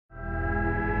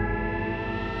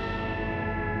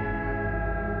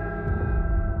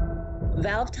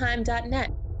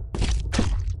ValveTime.net.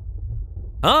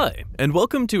 Hi, and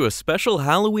welcome to a special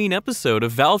Halloween episode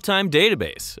of ValveTime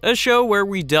Database, a show where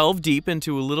we delve deep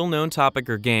into a little-known topic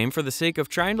or game for the sake of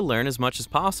trying to learn as much as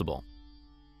possible.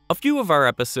 A few of our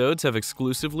episodes have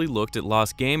exclusively looked at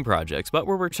lost game projects, but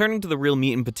we're returning to the real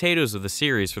meat and potatoes of the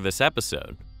series for this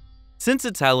episode. Since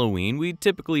it's Halloween, we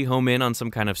typically home in on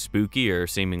some kind of spooky or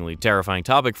seemingly terrifying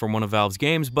topic from one of Valve's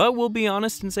games, but we'll be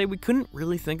honest and say we couldn't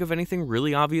really think of anything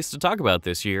really obvious to talk about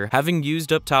this year, having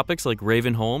used up topics like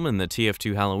Ravenholm and the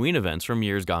TF2 Halloween events from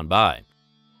years gone by.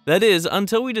 That is,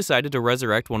 until we decided to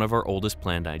resurrect one of our oldest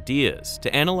planned ideas,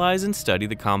 to analyze and study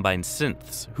the Combine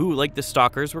Synths, who, like the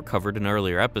Stalkers were covered in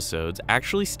earlier episodes,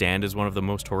 actually stand as one of the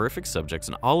most horrific subjects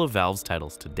in all of Valve's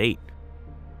titles to date.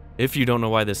 If you don't know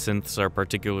why the Synths are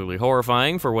particularly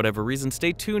horrifying for whatever reason,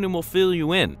 stay tuned and we'll fill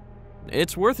you in.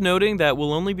 It's worth noting that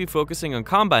we'll only be focusing on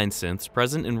Combine Synths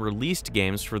present in released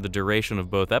games for the duration of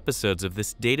both episodes of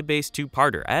this database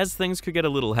two-parter, as things could get a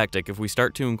little hectic if we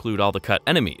start to include all the cut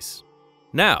enemies.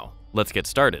 Now, let's get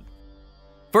started.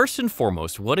 First and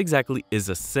foremost, what exactly is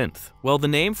a synth? Well, the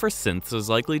name for synths is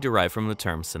likely derived from the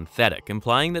term synthetic,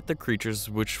 implying that the creatures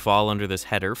which fall under this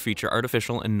header feature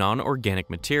artificial and non-organic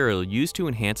material used to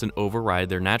enhance and override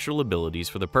their natural abilities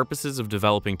for the purposes of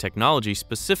developing technology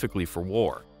specifically for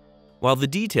war. While the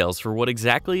details for what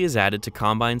exactly is added to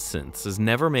Combine Synths is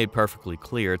never made perfectly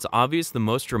clear, it's obvious the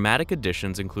most dramatic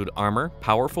additions include armor,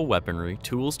 powerful weaponry,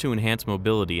 tools to enhance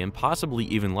mobility, and possibly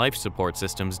even life support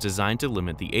systems designed to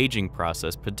limit the aging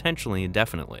process potentially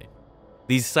indefinitely.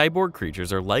 These cyborg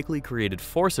creatures are likely created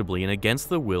forcibly and against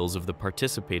the wills of the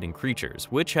participating creatures,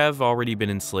 which have already been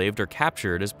enslaved or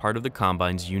captured as part of the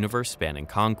Combine's universe-spanning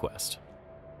conquest.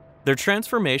 Their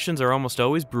transformations are almost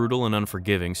always brutal and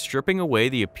unforgiving, stripping away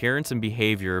the appearance and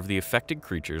behavior of the affected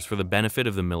creatures for the benefit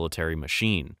of the military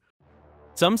machine.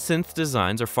 Some synth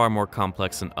designs are far more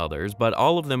complex than others, but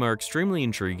all of them are extremely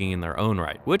intriguing in their own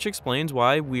right, which explains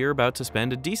why we're about to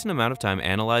spend a decent amount of time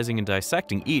analyzing and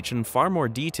dissecting each in far more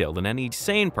detail than any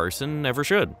sane person ever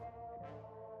should.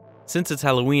 Since it's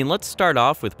Halloween, let's start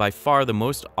off with by far the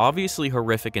most obviously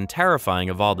horrific and terrifying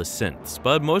of all the synths,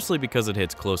 but mostly because it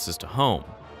hits closest to home.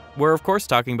 We're of course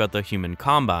talking about the human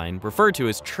Combine, referred to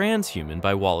as transhuman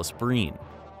by Wallace Breen.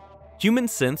 Human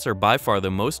synths are by far the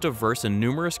most diverse and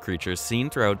numerous creatures seen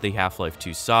throughout the Half-Life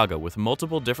 2 saga, with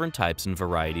multiple different types and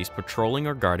varieties patrolling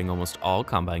or guarding almost all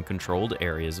Combine-controlled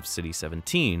areas of City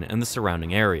 17 and the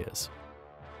surrounding areas.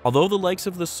 Although the likes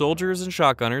of the soldiers and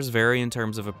shotgunners vary in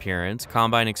terms of appearance,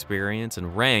 Combine experience,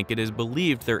 and rank, it is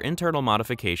believed their internal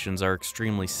modifications are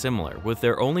extremely similar, with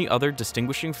their only other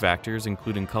distinguishing factors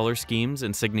including color schemes,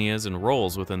 insignias, and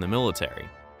roles within the military.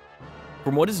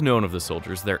 From what is known of the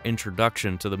soldiers, their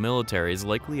introduction to the military is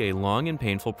likely a long and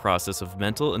painful process of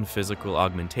mental and physical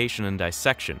augmentation and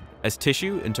dissection, as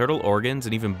tissue, internal organs,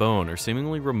 and even bone are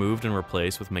seemingly removed and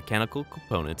replaced with mechanical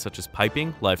components such as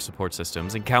piping, life support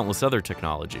systems, and countless other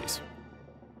technologies.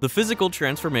 The physical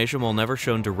transformation, while never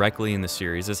shown directly in the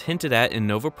series, is hinted at in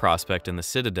Nova Prospekt and the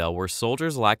Citadel, where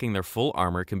soldiers lacking their full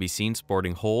armor can be seen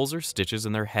sporting holes or stitches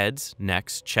in their heads,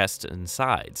 necks, chests, and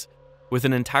sides, with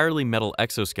an entirely metal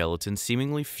exoskeleton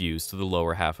seemingly fused to the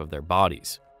lower half of their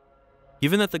bodies.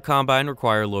 Given that the Combine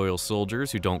require loyal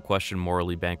soldiers who don't question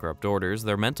morally bankrupt orders,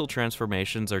 their mental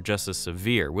transformations are just as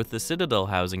severe, with the Citadel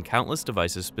housing countless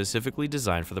devices specifically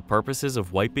designed for the purposes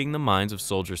of wiping the minds of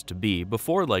soldiers-to-be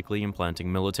before likely implanting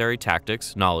military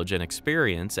tactics, knowledge, and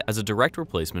experience as a direct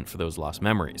replacement for those lost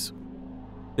memories.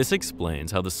 This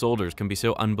explains how the soldiers can be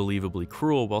so unbelievably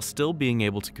cruel while still being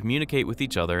able to communicate with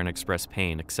each other and express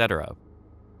pain, etc.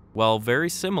 While very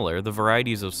similar, the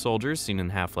varieties of soldiers seen in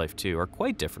Half-Life 2 are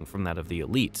quite different from that of the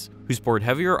elites, who sport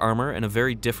heavier armor and a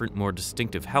very different, more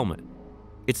distinctive helmet.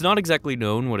 It's not exactly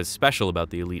known what is special about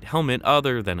the elite helmet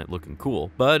other than it looking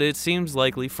cool, but it seems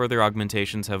likely further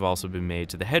augmentations have also been made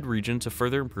to the head region to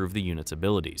further improve the unit's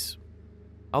abilities.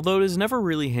 Although it is never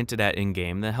really hinted at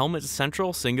in-game, the helmet's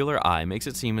central singular eye makes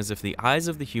it seem as if the eyes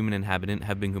of the human inhabitant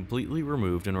have been completely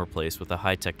removed and replaced with a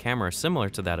high-tech camera similar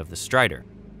to that of the Strider,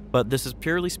 but this is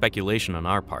purely speculation on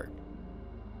our part.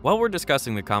 While we're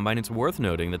discussing the Combine, it's worth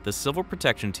noting that the civil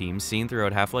protection teams seen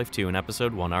throughout Half-Life 2 and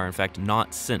Episode 1 are in fact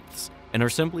not synths, and are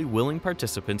simply willing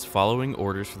participants following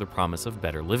orders for the promise of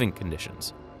better living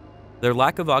conditions. Their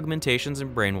lack of augmentations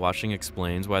and brainwashing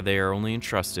explains why they are only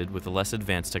entrusted with less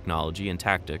advanced technology and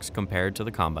tactics compared to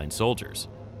the Combine soldiers.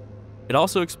 It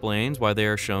also explains why they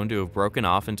are shown to have broken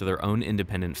off into their own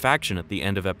independent faction at the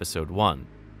end of Episode 1.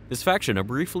 This faction are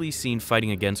briefly seen fighting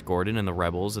against Gordon and the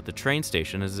rebels at the train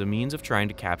station as a means of trying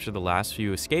to capture the last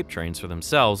few escape trains for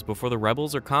themselves before the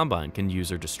rebels or Combine can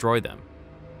use or destroy them.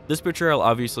 This betrayal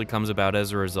obviously comes about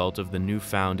as a result of the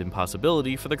newfound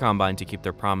impossibility for the Combine to keep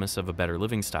their promise of a better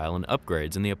living style and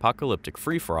upgrades in the apocalyptic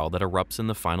free-for-all that erupts in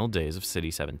the final days of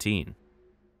City 17.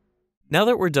 Now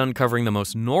that we're done covering the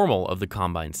most normal of the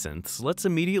Combine synths, let's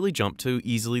immediately jump to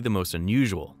easily the most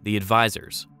unusual, the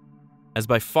Advisors. As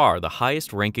by far the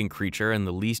highest ranking creature and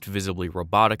the least visibly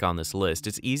robotic on this list,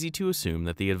 it's easy to assume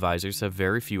that the Advisors have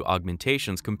very few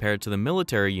augmentations compared to the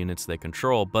military units they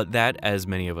control, but that, as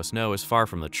many of us know, is far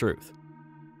from the truth.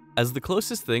 As the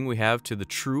closest thing we have to the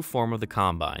true form of the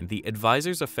Combine, the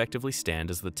Advisors effectively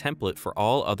stand as the template for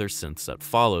all other synths that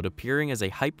followed, appearing as a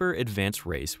hyper-advanced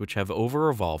race which have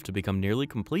over-evolved to become nearly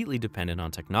completely dependent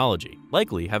on technology,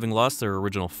 likely having lost their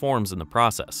original forms in the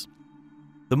process.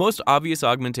 The most obvious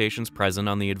augmentations present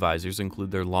on the Advisors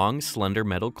include their long, slender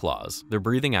metal claws, their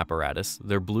breathing apparatus,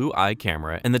 their blue eye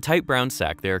camera, and the tight brown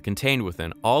sac they are contained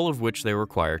within, all of which they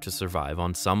require to survive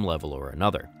on some level or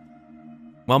another.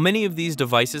 While many of these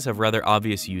devices have rather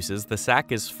obvious uses, the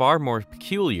sac is far more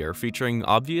peculiar, featuring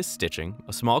obvious stitching,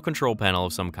 a small control panel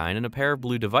of some kind, and a pair of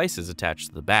blue devices attached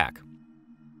to the back.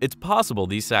 It's possible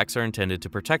these sacs are intended to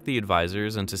protect the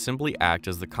Advisors and to simply act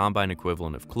as the Combine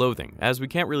equivalent of clothing, as we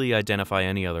can't really identify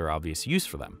any other obvious use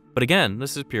for them. But again,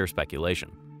 this is pure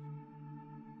speculation.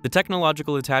 The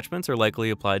technological attachments are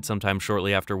likely applied sometime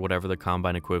shortly after whatever the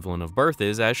Combine equivalent of birth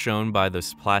is, as shown by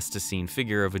this plasticine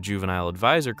figure of a juvenile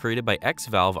Advisor created by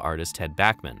ex-Valve artist Ted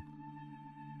Backman.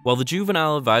 While the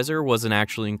juvenile Advisor wasn't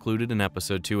actually included in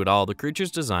Episode 2 at all, the creature's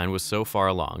design was so far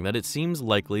along that it seems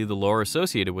likely the lore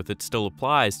associated with it still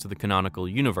applies to the canonical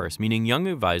universe, meaning young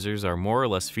Advisors are more or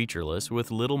less featureless with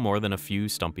little more than a few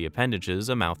stumpy appendages,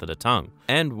 a mouth and a tongue,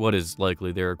 and what is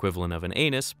likely their equivalent of an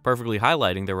anus, perfectly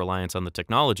highlighting their reliance on the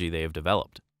technology they have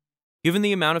developed. Given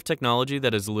the amount of technology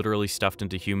that is literally stuffed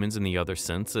into humans and the other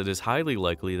synths, it is highly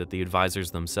likely that the Advisors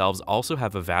themselves also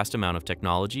have a vast amount of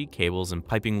technology, cables, and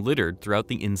piping littered throughout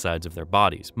the insides of their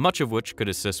bodies, much of which could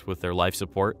assist with their life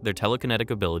support, their telekinetic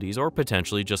abilities, or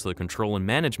potentially just the control and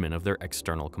management of their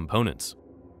external components.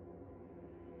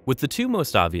 With the two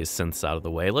most obvious synths out of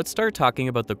the way, let's start talking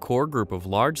about the core group of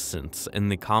large synths in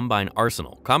the Combine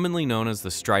arsenal, commonly known as the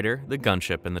Strider, the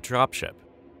Gunship, and the Dropship.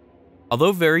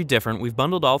 Although very different, we've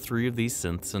bundled all three of these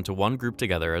synths into one group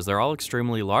together as they're all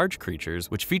extremely large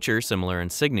creatures which feature similar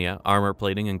insignia, armor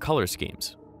plating, and color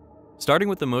schemes. Starting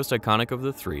with the most iconic of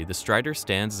the three, the Strider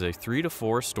stands as a 3 to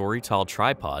 4 story tall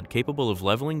tripod capable of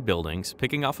leveling buildings,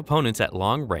 picking off opponents at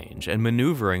long range, and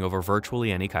maneuvering over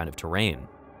virtually any kind of terrain.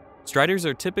 Striders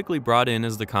are typically brought in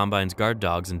as the Combine's guard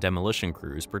dogs and demolition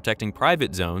crews, protecting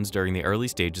private zones during the early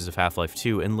stages of Half-Life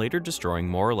 2 and later destroying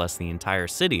more or less the entire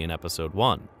city in Episode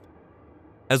 1.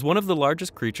 As one of the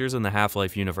largest creatures in the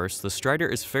Half-Life universe, the Strider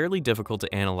is fairly difficult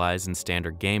to analyze in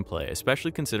standard gameplay,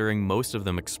 especially considering most of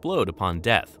them explode upon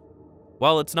death.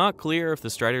 While it's not clear if the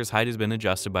Strider's height has been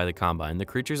adjusted by the Combine, the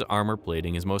creature's armor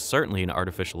plating is most certainly an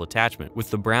artificial attachment, with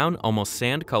the brown, almost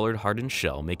sand-colored hardened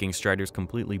shell making Striders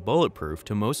completely bulletproof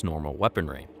to most normal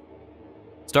weaponry.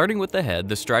 Starting with the head,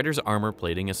 the Strider's armor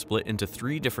plating is split into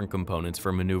 3 different components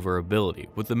for maneuverability,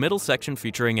 with the middle section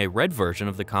featuring a red version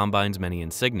of the Combine's many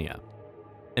insignia.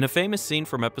 In a famous scene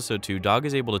from Episode 2, Dog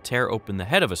is able to tear open the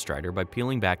head of a Strider by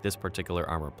peeling back this particular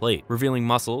armor plate, revealing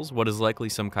muscles, what is likely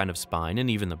some kind of spine, and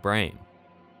even the brain.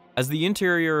 As the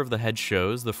interior of the head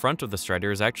shows, the front of the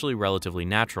Strider is actually relatively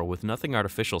natural, with nothing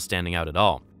artificial standing out at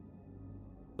all.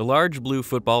 The large blue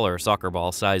football or soccer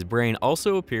ball sized brain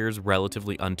also appears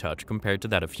relatively untouched compared to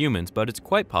that of humans, but it's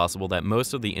quite possible that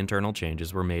most of the internal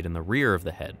changes were made in the rear of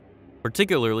the head,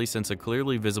 particularly since a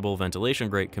clearly visible ventilation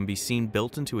grate can be seen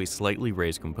built into a slightly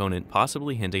raised component,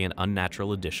 possibly hinting at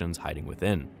unnatural additions hiding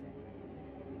within.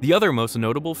 The other most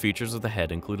notable features of the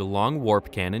head include a long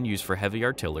warp cannon used for heavy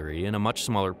artillery and a much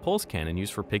smaller pulse cannon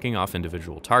used for picking off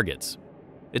individual targets.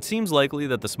 It seems likely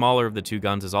that the smaller of the two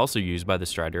guns is also used by the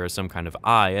Strider as some kind of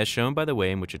eye, as shown by the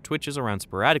way in which it twitches around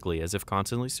sporadically as if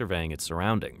constantly surveying its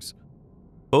surroundings.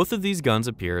 Both of these guns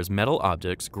appear as metal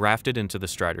objects grafted into the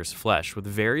Strider's flesh, with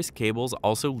various cables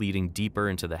also leading deeper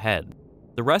into the head.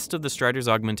 The rest of the Strider's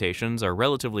augmentations are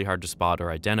relatively hard to spot or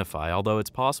identify, although it's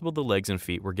possible the legs and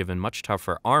feet were given much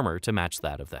tougher armor to match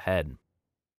that of the head.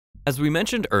 As we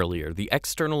mentioned earlier, the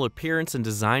external appearance and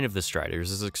design of the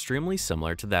Striders is extremely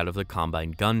similar to that of the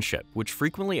Combine gunship, which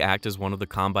frequently act as one of the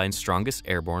Combine's strongest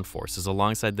airborne forces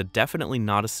alongside the definitely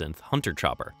not a synth Hunter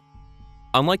Chopper.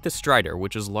 Unlike the Strider,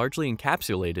 which is largely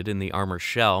encapsulated in the armor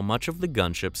shell, much of the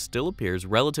gunship still appears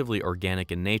relatively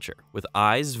organic in nature, with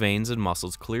eyes, veins, and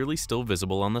muscles clearly still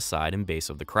visible on the side and base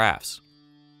of the crafts.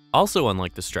 Also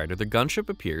unlike the Strider, the gunship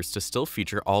appears to still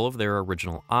feature all of their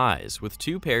original eyes, with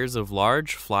 2 pairs of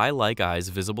large, fly-like eyes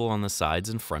visible on the sides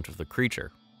and front of the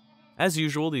creature. As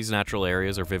usual, these natural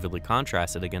areas are vividly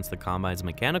contrasted against the Combine's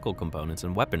mechanical components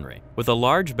and weaponry, with a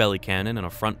large belly cannon and a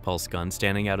front pulse gun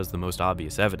standing out as the most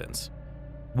obvious evidence.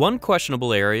 One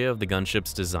questionable area of the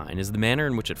gunship's design is the manner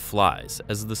in which it flies,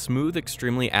 as the smooth,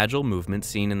 extremely agile movement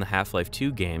seen in the Half-Life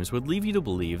 2 games would leave you to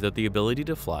believe that the ability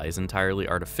to fly is entirely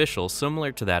artificial,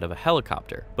 similar to that of a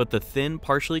helicopter, but the thin,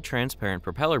 partially transparent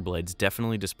propeller blades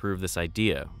definitely disprove this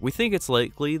idea. We think it's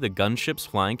likely the gunship's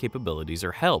flying capabilities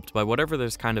are helped by whatever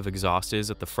this kind of exhaust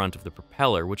is at the front of the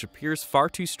propeller, which appears far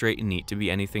too straight and neat to be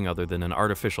anything other than an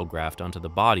artificial graft onto the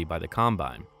body by the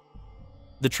Combine.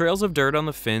 The trails of dirt on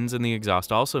the fins and the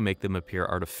exhaust also make them appear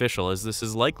artificial, as this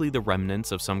is likely the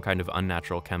remnants of some kind of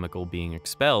unnatural chemical being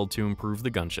expelled to improve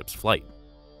the gunship's flight.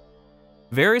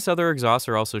 Various other exhausts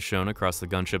are also shown across the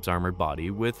gunship's armored body,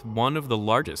 with one of the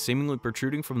largest seemingly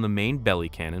protruding from the main belly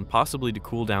cannon, possibly to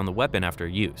cool down the weapon after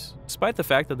use, despite the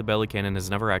fact that the belly cannon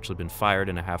has never actually been fired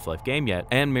in a Half-Life game yet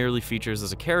and merely features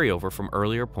as a carryover from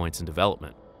earlier points in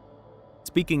development.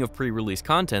 Speaking of pre-release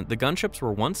content, the gunships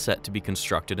were once set to be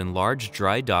constructed in large,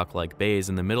 dry dock-like bays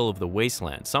in the middle of the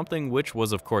wasteland, something which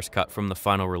was of course cut from the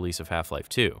final release of Half-Life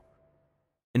 2.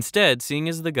 Instead, seeing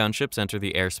as the gunships enter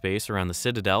the airspace around the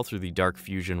Citadel through the Dark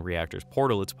Fusion Reactor's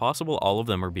portal, it's possible all of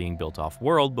them are being built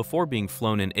off-world before being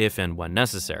flown in if and when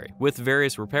necessary, with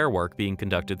various repair work being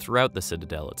conducted throughout the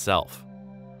Citadel itself.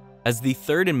 As the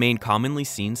third and main commonly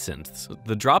seen synths,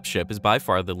 the dropship is by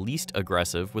far the least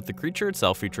aggressive, with the creature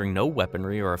itself featuring no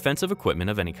weaponry or offensive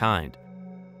equipment of any kind.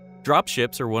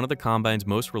 Dropships are one of the Combine's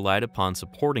most relied upon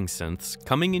supporting synths,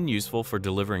 coming in useful for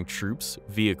delivering troops,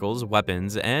 vehicles,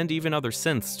 weapons, and even other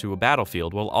synths to a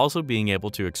battlefield, while also being able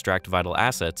to extract vital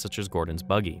assets such as Gordon's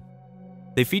buggy.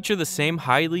 They feature the same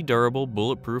highly durable,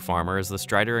 bulletproof armor as the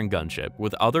Strider and gunship,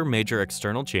 with other major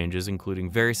external changes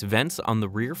including various vents on the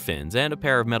rear fins and a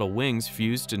pair of metal wings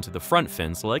fused into the front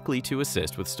fins, likely to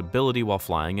assist with stability while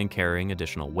flying and carrying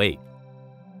additional weight.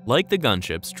 Like the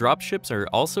gunships, dropships are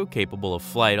also capable of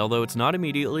flight, although it's not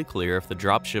immediately clear if the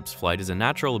dropship's flight is a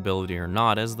natural ability or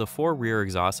not, as the 4 rear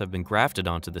exhausts have been grafted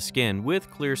onto the skin,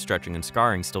 with clear stretching and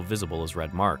scarring still visible as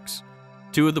red marks.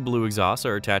 2 of the blue exhausts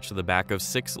are attached to the back of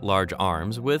 6 large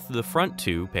arms, with the front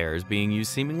 2 pairs being used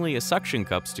seemingly as suction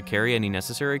cups to carry any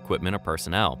necessary equipment or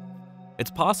personnel. It's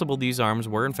possible these arms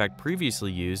were in fact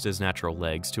previously used as natural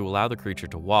legs to allow the creature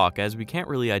to walk, as we can't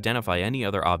really identify any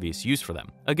other obvious use for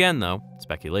them. Again though,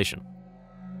 speculation.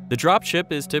 The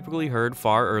dropship is typically heard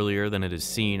far earlier than it is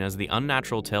seen, as the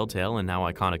unnatural telltale and now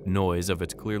iconic noise of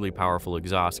its clearly powerful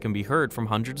exhaust can be heard from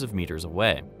hundreds of meters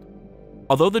away.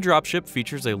 Although the dropship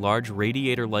features a large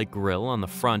radiator-like grille on the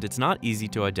front, it's not easy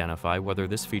to identify whether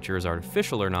this feature is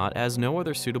artificial or not, as no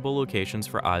other suitable locations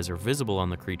for eyes are visible on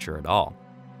the creature at all.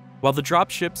 While the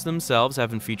dropships themselves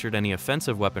haven't featured any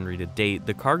offensive weaponry to date,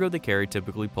 the cargo they carry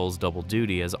typically pulls double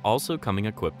duty, as also coming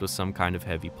equipped with some kind of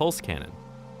heavy pulse cannon.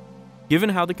 Given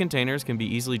how the containers can be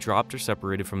easily dropped or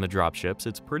separated from the dropships,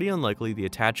 it's pretty unlikely the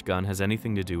attached gun has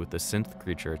anything to do with the synth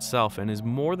creature itself, and is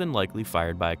more than likely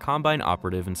fired by a Combine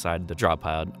operative inside the drop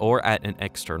pod or at an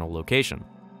external location.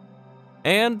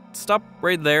 And stop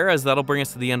right there, as that'll bring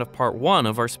us to the end of part 1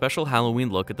 of our special Halloween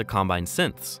look at the Combine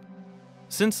synths.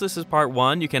 Since this is part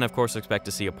 1, you can of course expect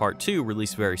to see a part 2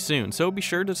 released very soon, so be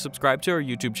sure to subscribe to our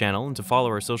YouTube channel and to follow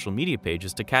our social media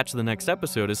pages to catch the next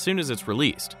episode as soon as it's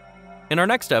released. In our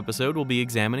next episode, we'll be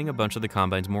examining a bunch of the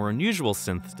Combine's more unusual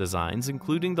synth designs,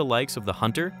 including the likes of the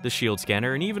Hunter, the Shield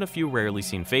Scanner, and even a few rarely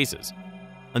seen faces.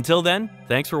 Until then,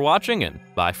 thanks for watching and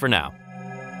bye for now.